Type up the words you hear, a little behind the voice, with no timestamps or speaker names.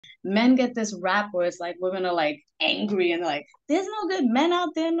Men get this rap where it's like women are like angry and like, there's no good men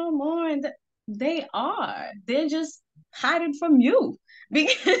out there no more. And they are. They're just hiding from you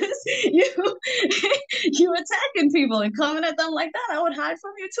because you attacking people and coming at them like that. I would hide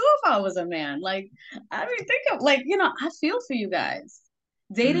from you too if I was a man. Like, I mean, think of like, I feel for you guys.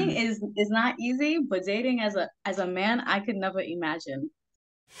 Dating Mm. is not easy, but dating as a man, I could never imagine.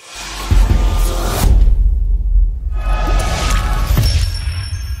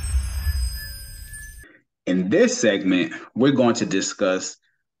 In this segment, we're going to discuss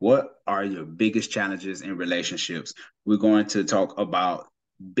what are your biggest challenges in relationships. We're going to talk about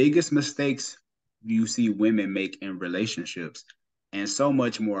biggest mistakes you see women make in relationships and so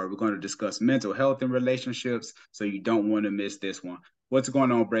much more. We're going to discuss mental health in relationships, so you don't want to miss this one. What's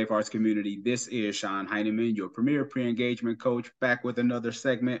going on, Brave Hearts community? This is Sean Heineman, your premier pre-engagement coach, back with another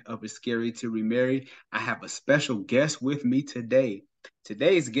segment of It's Scary to Remarry. I have a special guest with me today.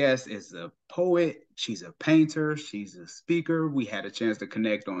 Today's guest is a poet. She's a painter. She's a speaker. We had a chance to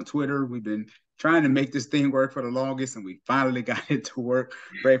connect on Twitter. We've been trying to make this thing work for the longest, and we finally got it to work.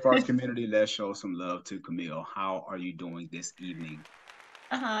 Brave Hearts community, let's show some love to Camille. How are you doing this evening?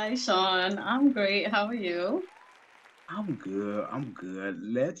 Hi, Sean. I'm great. How are you? I'm good. I'm good.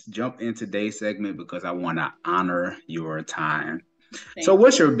 Let's jump in today's segment because I want to honor your time. So, Thank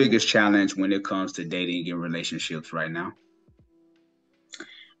what's you. your biggest challenge when it comes to dating and relationships right now?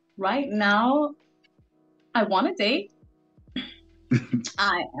 Right now, I want to date.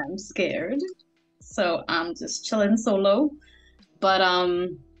 I am scared. So I'm just chilling solo. But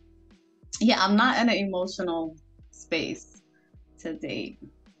yeah, I'm not in an emotional space to date.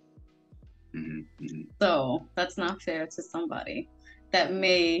 Mhm. So that's not fair to somebody that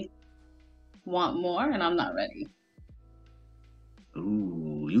may want more and I'm not ready.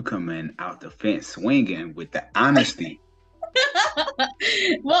 Ooh, you coming out the fence swinging with the honesty.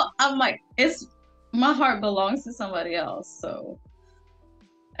 Well, I'm like, it's my heart belongs to somebody else. So,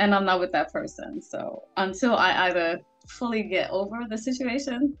 and I'm not with that person. So until I either fully get over the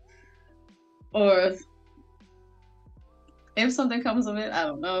situation or if something comes of it, I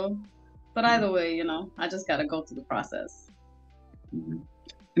don't know. But Mhm. either way, I just gotta go through the process. Mhm.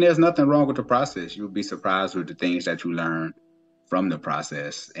 And there's nothing wrong with the process. You'll be surprised with the things that you learn from the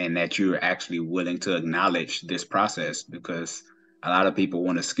process and that you're actually willing to acknowledge this process because a lot of people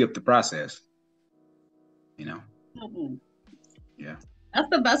want to skip the process, you know? Mhm. Yeah. That's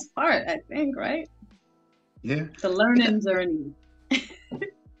the best part, I think, right? Yeah. The Yeah. learning journey.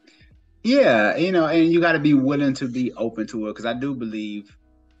 Yeah. And you got to be willing to be open to it because I do believe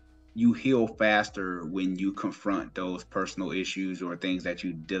you heal faster when you confront those personal issues or things that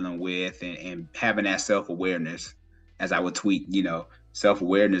you're dealing with and having that self-awareness. As I would tweet,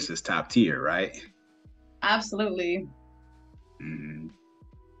 self-awareness is top tier, right? Absolutely. Mhm.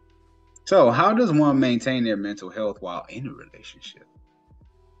 So, how does one maintain their mental health while in a relationship?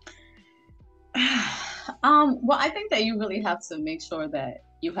 Well, I think that you really have to make sure that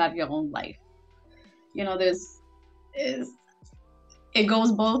you have your own life. There's is it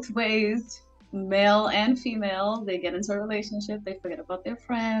goes both ways, male and female. They get into a relationship, they forget about their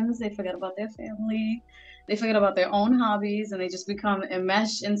friends, they forget about their family, they forget about their own hobbies, and they just become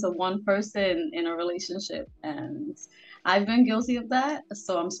enmeshed into one person in a relationship. And I've been guilty of that,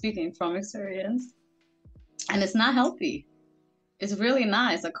 so I'm speaking from experience. And it's not healthy. It's really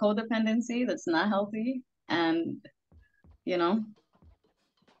not. It's a codependency that's not healthy. And, you know,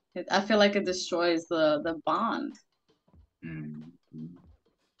 I feel like it destroys the bond. Mhm.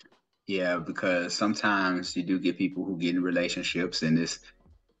 Yeah, because sometimes you do get people who get in relationships and it's,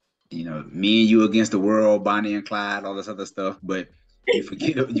 me and you against the world, Bonnie and Clyde, all this other stuff, but you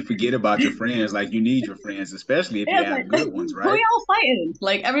forget about your friends. Like you need your friends, especially if Yeah, you it's like, have good ones, who right? y'all fighting?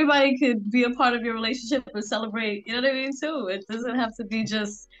 Like everybody could be a part of your relationship and celebrate, you know what I mean, too. It doesn't have to be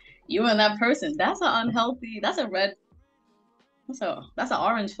just you and that person. That's an unhealthy, that's an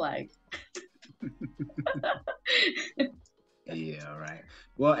orange flag. Yeah, right.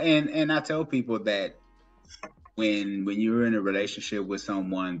 Well, and I tell people that when you're in a relationship with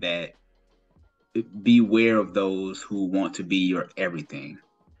someone that beware of those who want to be your everything.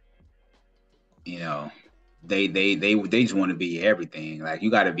 You know, they just want to be everything. Like you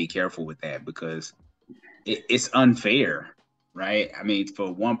got to be careful with that because it's unfair, right? I mean,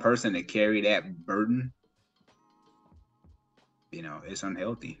 for one person to carry that burden, it's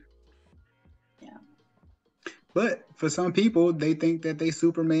unhealthy. Yeah. But for some people, they think that they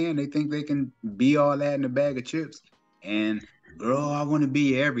Superman. They think they can be all that in a bag of chips. And girl, I want to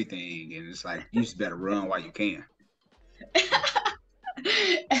be everything. And it's like you just better run while you can.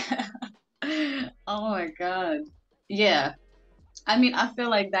 Oh my God. Yeah. I mean, I feel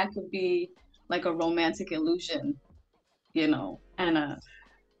like that could be like a romantic illusion, and a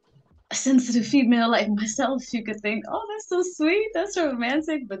sensitive female like myself, you could think, oh, that's so sweet, that's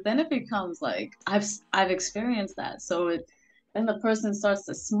romantic. But then it becomes like I've experienced that. So then the person starts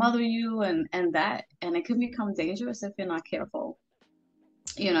to smother you and it can become dangerous if you're not careful,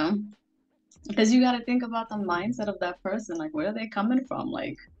 you know, because you got to think about the mindset of that person. Like, where are they coming from?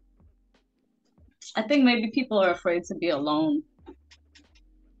 Like, I think maybe people are afraid to be alone.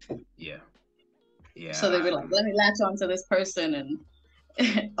 Yeah. Yeah. So they be like, let me latch on to this person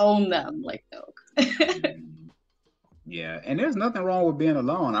and own them. Like, no. Yeah, and there's nothing wrong with being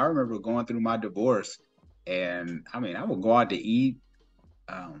alone. I remember going through my divorce, and I mean, I would go out to eat.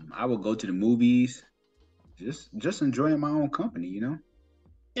 I would go to the movies, just enjoying my own company, you know.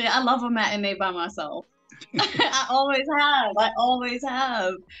 Yeah, I love a matinee by myself. I always have. I always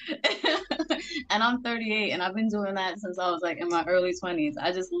have. And I'm 38 and I've been doing that since I was like in my early 20s.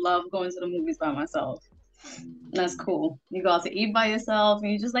 I just love going to the movies by myself. That's cool. You go out to eat by yourself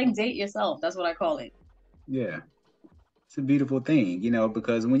and you just like date yourself. That's what I call it. Yeah, it's a beautiful thing, you know,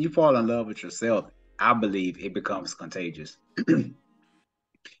 because when you fall in love with yourself, I believe it becomes contagious. When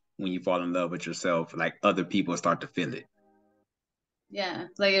you fall in love with yourself, like other people start to feel it. Yeah,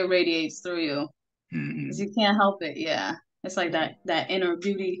 it's like it radiates through you. Mm-hmm. 'Cause you can't help it. Yeah. It's like that inner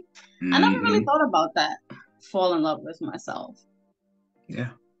beauty. I never really Mm-hmm. thought about that. Fall in love with myself. Yeah,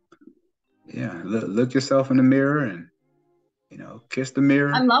 yeah. Look yourself in the mirror and kiss the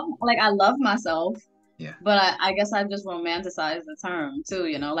mirror. I love myself, Yeah. but I guess I've just romanticized the term too,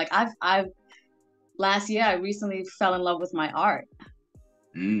 Like I've last year I recently fell in love with my art.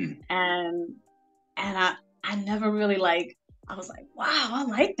 Mm. And I never really like I was like, wow, I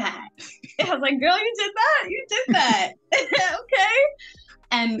like that. I was like, girl, you did that. You did that. Okay.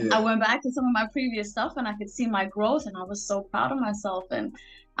 And I Yeah. went back to some of my previous stuff and I could see my growth and I was so proud of myself and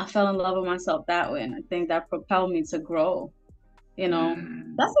I fell in love with myself that way. And I think that propelled me to grow, you know.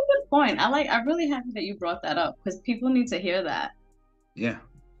 Mm. That's a good point. I'm really happy that you brought that up because people need to hear that. Yeah.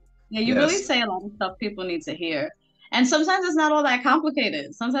 Yeah, you really Yes. say a lot of stuff people need to hear. And sometimes it's not all that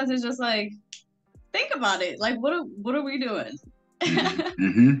complicated. Sometimes it's just like, think about it. Like, what are we doing? Mm-hmm.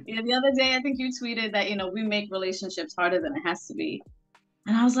 Mm-hmm. Yeah, the other day I think you tweeted that, we make relationships harder than it has to be.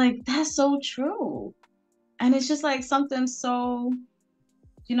 And I was like, that's so true. And it's just like something so,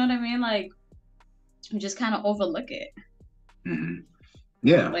 you know what I mean? Like, we just kind of overlook it. Mm-hmm.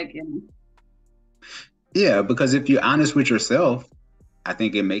 Yeah. Like, Yeah, because if you're honest with yourself, I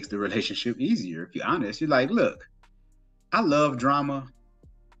think it makes the relationship easier. If you're honest, you're like, look, I love drama.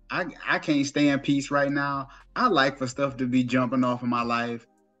 I can't stay in peace right now. I like for stuff to be jumping off in my life.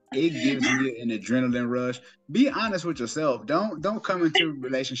 It gives me an adrenaline rush. Be honest with yourself. Don't come into a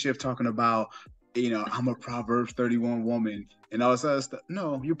relationship talking about, I'm a Proverbs 31 woman and all this other stuff.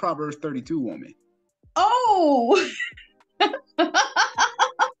 No, you're Proverbs 32 woman. oh,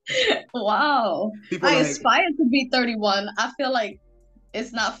 wow. People I like, aspire to be 31. I feel like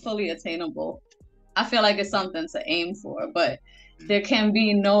it's not fully attainable. I feel like it's something to aim for, but there can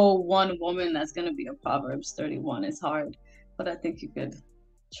be no one woman that's going to be a Proverbs 31. It's hard, but I think you could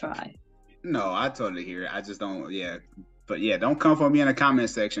try. no, I totally hear it. I just don't, yeah. But yeah, don't come for me in the comment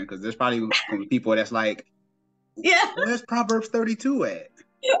section because there's probably gonna be people that's like, Yeah, where's Proverbs 32 at?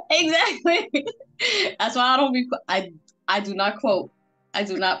 exactly. That's why I don't be, I do not quote. I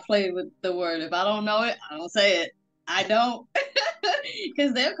do not play with the word. If I don't know it, I don't say it. I don't.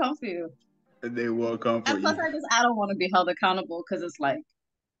 Because they'll come for you. They will come for And plus, you. I don't want to be held accountable because it's like,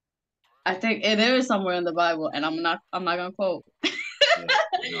 I think it is somewhere in the Bible, and I'm not gonna quote. Yeah. No,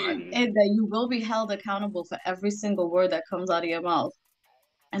 I hear you. And that you will be held accountable for every single word that comes out of your mouth.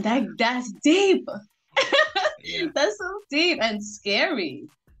 And that's deep. Yeah. That's so deep and scary.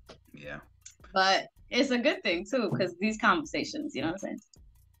 Yeah. But it's a good thing too, because these conversations, you know what I'm saying?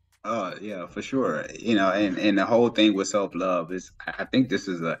 Oh, yeah, for sure. And the whole thing with self-love is, I think this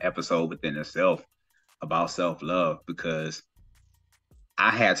is an episode within itself about self-love because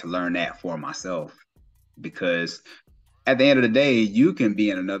I had to learn that for myself. Because at the end of the day, you can be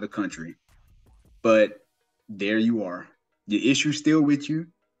in another country, but there you are. Your issue's still with you.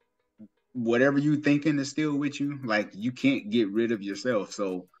 Whatever you thinking is still with you. Like you can't get rid of yourself.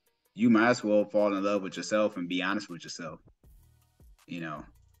 So you might as well fall in love with yourself and be honest with yourself. You know,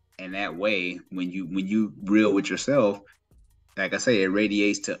 and that way, when you real with yourself, like I say, it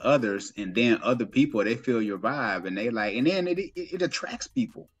radiates to others, and then other people they feel your vibe, and they like, and then it attracts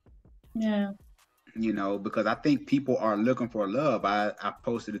people. Yeah. Because I think people are looking for love. I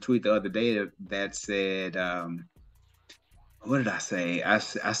posted a tweet the other day that said, what did I say? I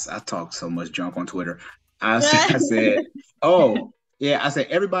talk so much junk on Twitter. I said, oh, yeah, I said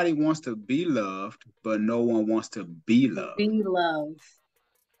everybody wants to be loved, but no one wants to be loved. Be love.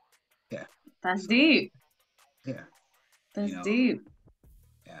 Yeah. That's So, deep. yeah, you That's know, deep.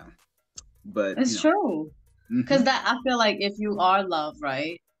 yeah. But, It's true. Because mhm, that I feel like if you are love,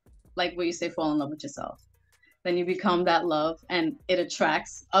 right? Like what you say, fall in love with yourself. Then you become that love and it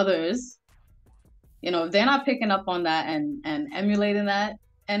attracts others. If they're not picking up on that and emulating that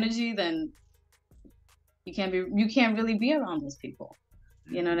energy, then you can't really be around those people.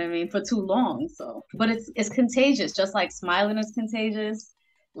 You know what mhm. I mean? For too long. So, but it's contagious, just like smiling is contagious,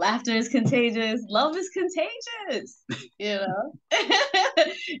 laughter is contagious, love is contagious. You know?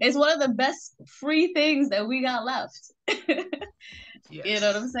 It's one of the best free things that we got left. You know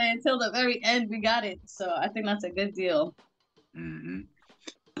what I'm Yes. saying? Till the very end, we got it. So I think that's a good deal. Hmm.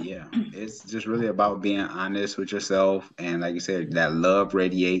 Yeah. It's just really about being honest with yourself. And like you said, that love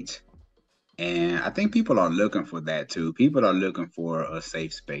radiates. And I think people are looking for that too. People are looking for a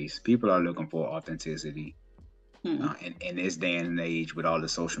safe space. People are looking for authenticity Hmm. in this day and age with all the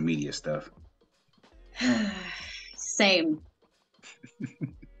social media stuff. Same.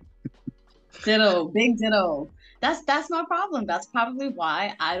 Ditto. Big ditto. That's my problem. That's probably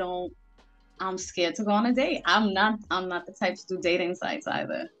why I'm scared to go on a date. I'm not the type to do dating sites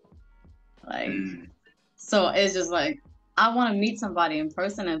either. Like, Mm. so it's just like I want to meet somebody in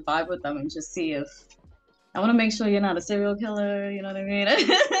person and vibe with them and just see if I want to make sure you're not a serial killer, you know what I mean?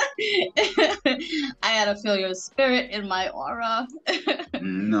 I gotta feel your spirit in my aura.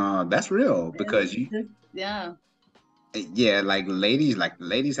 No, that's real because Yeah. yeah, like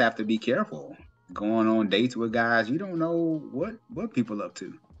ladies have to be careful going on dates with guys. You don't know what people up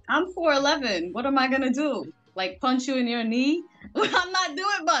to. I'm 4'11". What am I gonna do? Like punch you in your knee? I'm not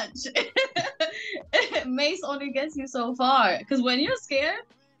doing much. Mace only gets you so far. Because when you're scared,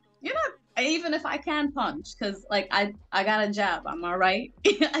 you're not. Even if I can punch, because like I got a jab, I'm all right.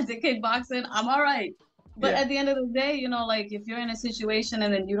 I did kickboxing, I'm all right. But Yeah. at the end of the day, like if you're in a situation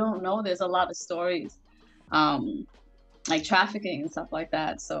and then you don't know, there's a lot of stories, um, like trafficking and stuff like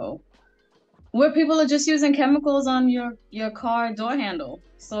that. So where people are just using chemicals on your car door handle.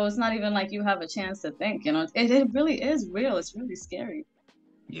 So it's not even like you have a chance to think, it really is real. It's really scary.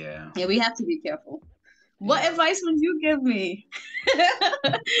 Yeah. Yeah, we have to be careful. What Yeah. advice would you give me?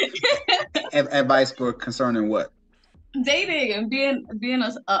 Advice for concerning what? Dating and being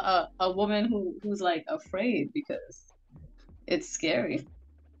a woman who's like afraid because it's scary.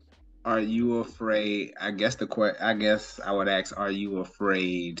 Are you afraid? I guess I would ask, are you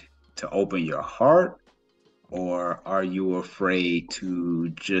afraid to open your heart or are you afraid to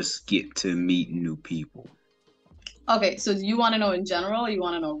just get to meet new people? Okay, so do you want to know in general or you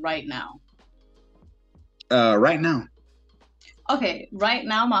want to know right now? Right now. Okay, right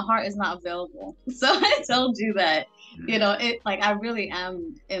now my heart is not available. So I told you that, Mm, it like I really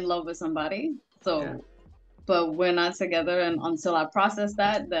am in love with somebody. yeah. So, but we're not together, and until I process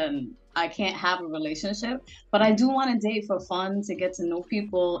that, then I can't have a relationship. But I do want to date for fun, to get to know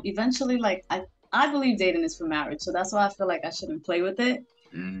people. Eventually, like I believe dating is for marriage, so that's why I feel like I shouldn't play with it.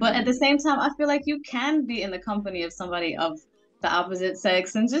 But at Mm, the same time, I feel like you can be in the company of somebody of the opposite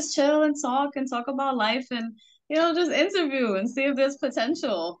sex and just chill and talk about life and, just interview and see if there's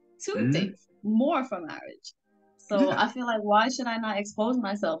potential to mm, date more for marriage. So yeah. I feel like why should I not expose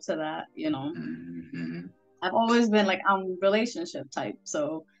myself to that? Mm, I've always been like I'm relationship type,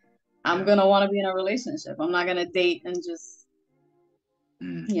 so I'm yeah. gonna want to be in a relationship. I'm not gonna date and just,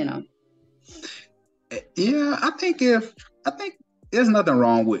 Mm. you know. Yeah, I think there's nothing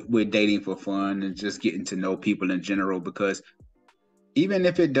wrong with dating for fun and just getting to know people in general because even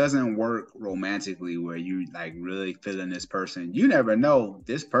if it doesn't work romantically where you like really feeling this person, you never know.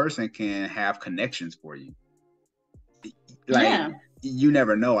 This person can have connections for you. Like Yeah. you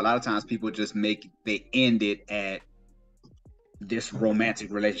never know. A lot of times people just they end it at this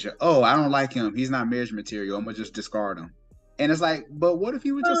romantic relationship. Oh, I don't like him. He's not marriage material. I'm gonna just discard him. And it's like, but what if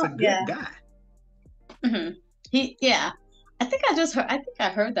he was just a Well, good yeah. guy? Hmm. Yeah. I think I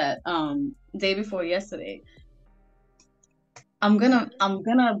heard that day before yesterday. I'm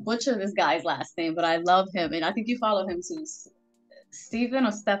gonna butcher this guy's last name, but I love him, and I think you follow him too. Stephen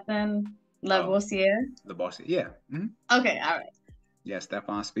or Stephen Oh, Lavoisier. the boss. Yeah. Okay, all right. Yeah,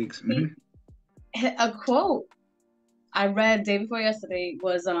 Stefan speaks. He a quote I read day before yesterday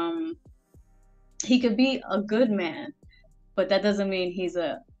was he could be a good man, but that doesn't mean he's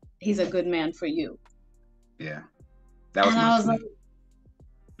a good man for you. Yeah, that was And my I was like,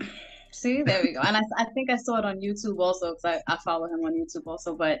 tweet. see, there we go. And I think I saw it on YouTube also because I follow him on YouTube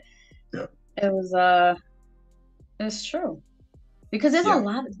also, but Yeah. it was it's true. Because Yeah.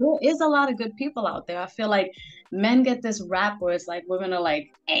 there is a lot of good people out there. I feel like men get this rap where it's like women are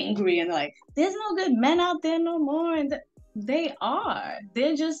like angry and like, there's no good men out there no more. And they are.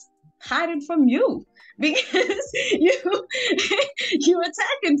 They're just hiding from you because you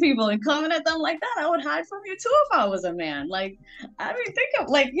attacking people and coming at them like that. I would hide from you too if I was a man. Like, I mean, think of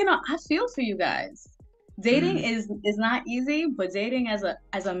like, I feel for you guys. Dating Mm-hmm. is not easy, but dating as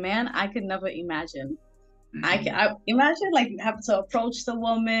a man, I could never imagine. Mm-hmm. I imagine like having to approach the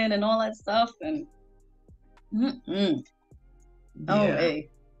woman and all that stuff and mm-mm, no Yeah. way.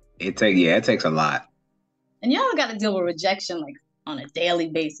 It takes a lot. And y'all got to deal with rejection like on a daily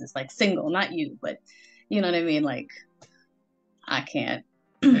basis, like single, not you, but you know what I mean? Like I can't.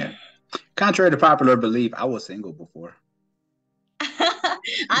 Yeah. Contrary to popular belief, I was single before.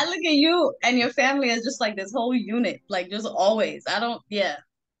 I look at you and your family as just like this whole unit, like just always. I don't, yeah,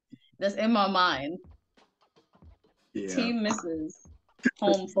 that's in my mind. Yeah. Team misses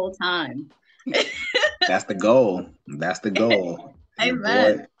home full time. That's the goal. That's the goal.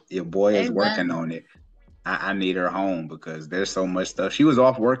 Amen. Your boy is working Amen. on it. I need her home because there's so much stuff. She was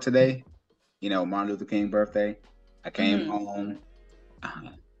off work today, Martin Luther King birthday. I came Hmm. home. uh,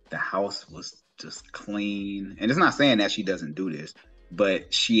 the house was just clean. And it's not saying that she doesn't do this,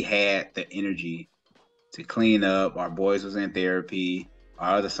 but she had the energy to clean up. Our boys was in therapy.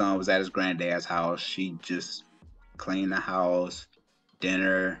 Our other son was at his granddad's house. She just cleaned the house,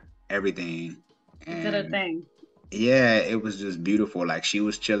 dinner, everything. She did her And thing. yeah, it was just beautiful. Like she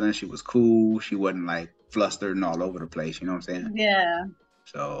was chilling, she was cool, she wasn't like flustered and all over the place, you know what I'm saying? Yeah.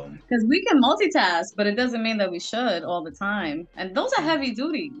 So Because we can multitask, but it doesn't mean that we should all the time. And those are yeah, heavy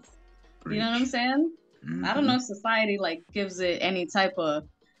duties. You know what I'm preach. saying? I don't Hmm. know if society like gives it any type of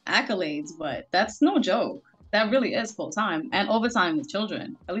accolades, but that's no joke. That really is full time and overtime with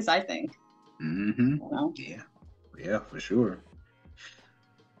children. At least I think. Hmm. You know? Yeah, yeah, for sure.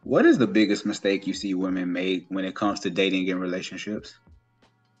 What is the biggest mistake you see women make when it comes to dating and relationships?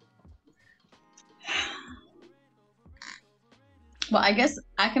 Well, I guess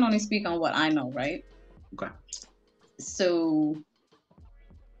I can only speak on what I know, right? Okay. So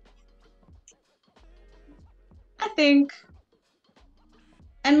I think,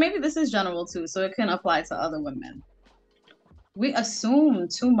 and maybe this is general too, so it can apply to other women. We assume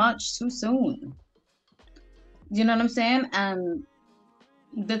too much too soon. You know what I'm saying? And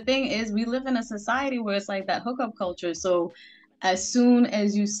the thing is, we live in a society where it's like that hookup culture. So as soon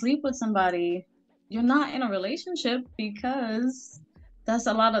as you sleep with somebody, you're not in a relationship because that's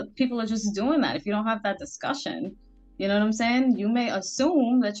a lot of people are just doing that. If you don't have that discussion, you know what I'm saying? You may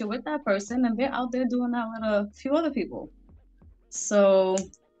assume that you're with that person and they're out there doing that with a few other people. So,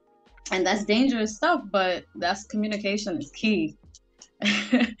 and that's dangerous stuff, but that's communication is key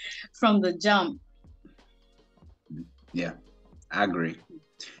from the jump. Yeah, I agree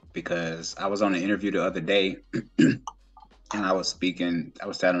because I was on an interview the other day and I was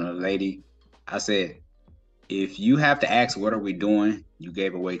telling a lady, I said, if you have to ask what are we doing, you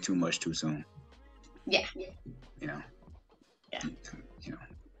gave away too much too soon. Yeah. You know, Yeah. you know.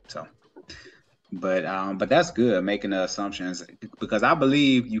 So, but that's good making the assumptions because I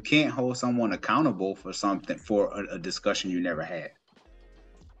believe you can't hold someone accountable for something for a discussion you never had.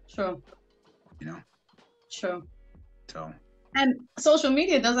 True. You know, True. so And social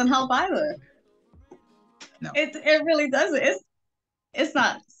media doesn't help either. no. It really doesn't. It's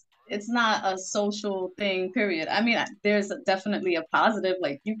not it's not a social thing, period. I mean, there's definitely a positive,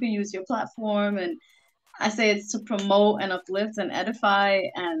 like you can use your platform and I say it's to promote and uplift and edify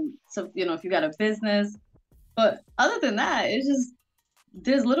and so if you got a business. But other than that, it's just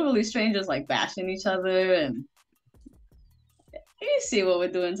there's literally strangers like bashing each other and you see what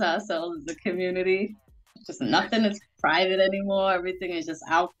we're doing to ourselves as a community. Just nothing is private anymore. Everything is just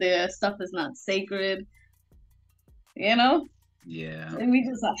out there. Stuff is not sacred, you know? Yeah, And we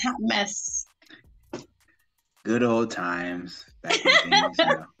just a hot mess. good old times back when things.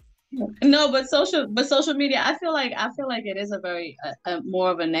 No, but social media, I feel like it is a very a more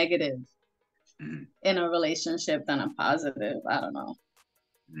of a negative Mm, in a relationship than a positive. I don't know.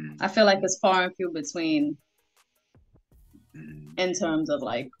 mm, I feel like it's far and few between mm, in terms of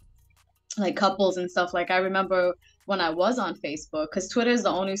like couples and stuff. Like I remember when I was on Facebook, because Twitter is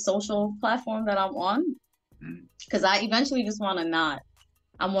the only social platform that I'm on. mm. Because I eventually just want to not.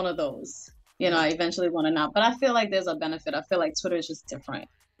 I'm one of those. I eventually want to not. But I feel like there's a benefit. I feel like Twitter is just different.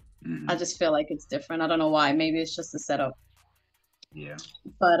 I Mhm. just feel like it's different. I don't know why. Maybe it's just a setup. Yeah.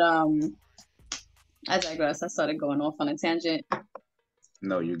 But I digress. I started going off on a tangent.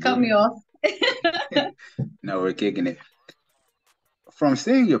 No, you're Cut me good. off. No, we're kicking it. From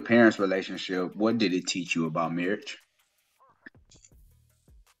seeing your parents' relationship, what did it teach you about marriage?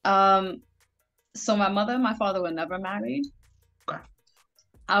 Um, so my mother and my father were never married. Okay.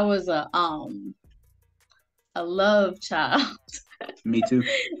 I was a love child. Me too.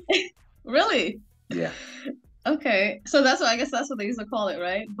 Really? Yeah. Okay. So that's what I guess that's what they used to call it,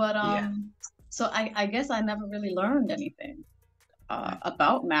 right? But Yeah. so I guess I never really learned anything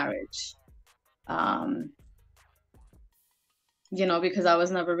about marriage. Um, because I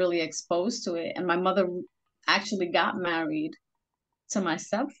was never really exposed to it. And my mother actually got married to my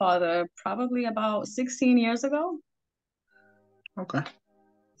stepfather probably about 16 years ago. Okay.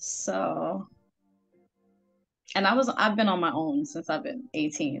 So, and I've been on my own since I've been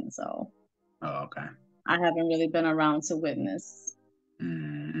 18, so Oh, okay. I haven't really been around to witness.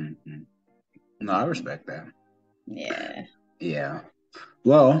 Mm-hmm. No, I respect that. Yeah. Yeah.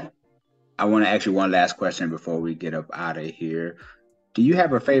 Well, I want to ask you one last question before we get up out of here. Do you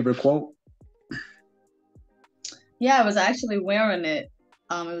have a favorite quote? Yeah, I was actually wearing it.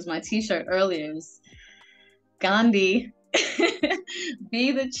 It was my t-shirt earlier. It was Gandhi,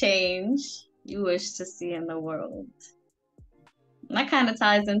 be the change you wish to see in the world. And that kind of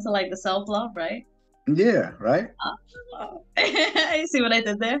ties into like the self-love, right? Yeah, right? Oh. You see what I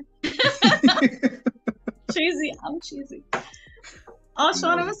did there? Cheesy. I'm cheesy. Oh,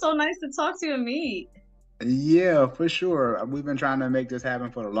 Sean, it No. was so nice to talk to you and meet. Yeah, for sure. We've been trying to make this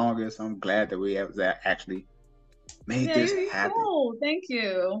happen for the longest. I'm glad that we have actually made Yeah, this you're happen. cool. Thank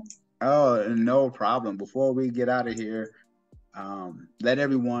you. Oh, no problem. Before we get out of here, let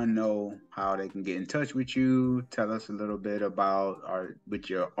everyone know how they can get in touch with you. Tell us a little bit about with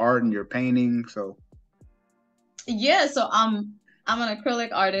your art and your painting. So, Yeah, so I'm an acrylic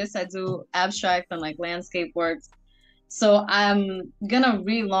artist. I do abstract and like landscape works. So I'm gonna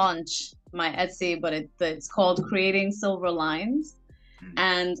relaunch my Etsy, but it's called Creating Silver Lines. mm,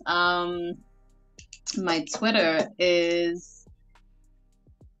 And my Twitter is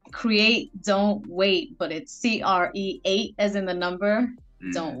create don't wait, but it's CRE8 as in the number,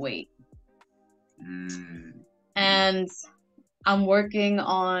 don't mm, wait. mm, And I'm working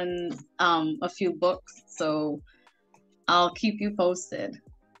on a few books, so I'll keep you posted.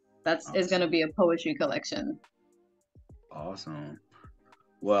 That's is gonna awesome. be a poetry collection. Awesome.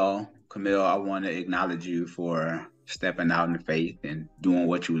 Well, Camille, I want to acknowledge you for stepping out in faith and doing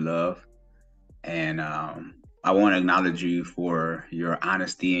what you love. And I want to acknowledge you for your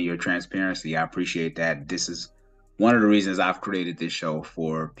honesty and your transparency. I appreciate that. This is one of the reasons I've created this show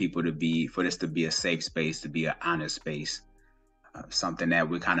for people for this to be a safe space, to be an honest space. Something that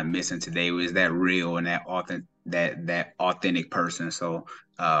we're kind of missing today is that real and that authentic person. So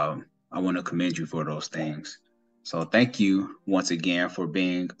I want to commend you for those things. So thank you once again for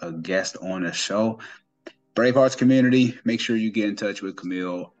being a guest on the show. Bravehearts community, make sure you get in touch with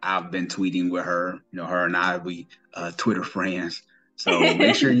Camille. I've been tweeting with her. Her and I, we Twitter friends. So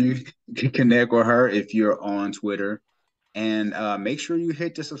make sure you connect with her if you're on Twitter. And make sure you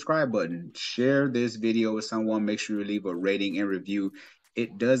hit the subscribe button. Share this video with someone. Make sure you leave a rating and review.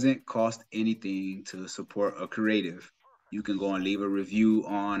 It doesn't cost anything to support a creative. You can go and leave a review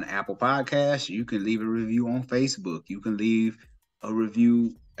on Apple Podcasts. You can leave a review on Facebook. You can leave a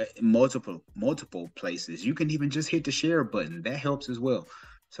review multiple places. You can even just hit the share button. That helps as well.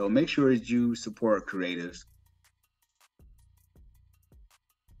 So make sure that you support creatives.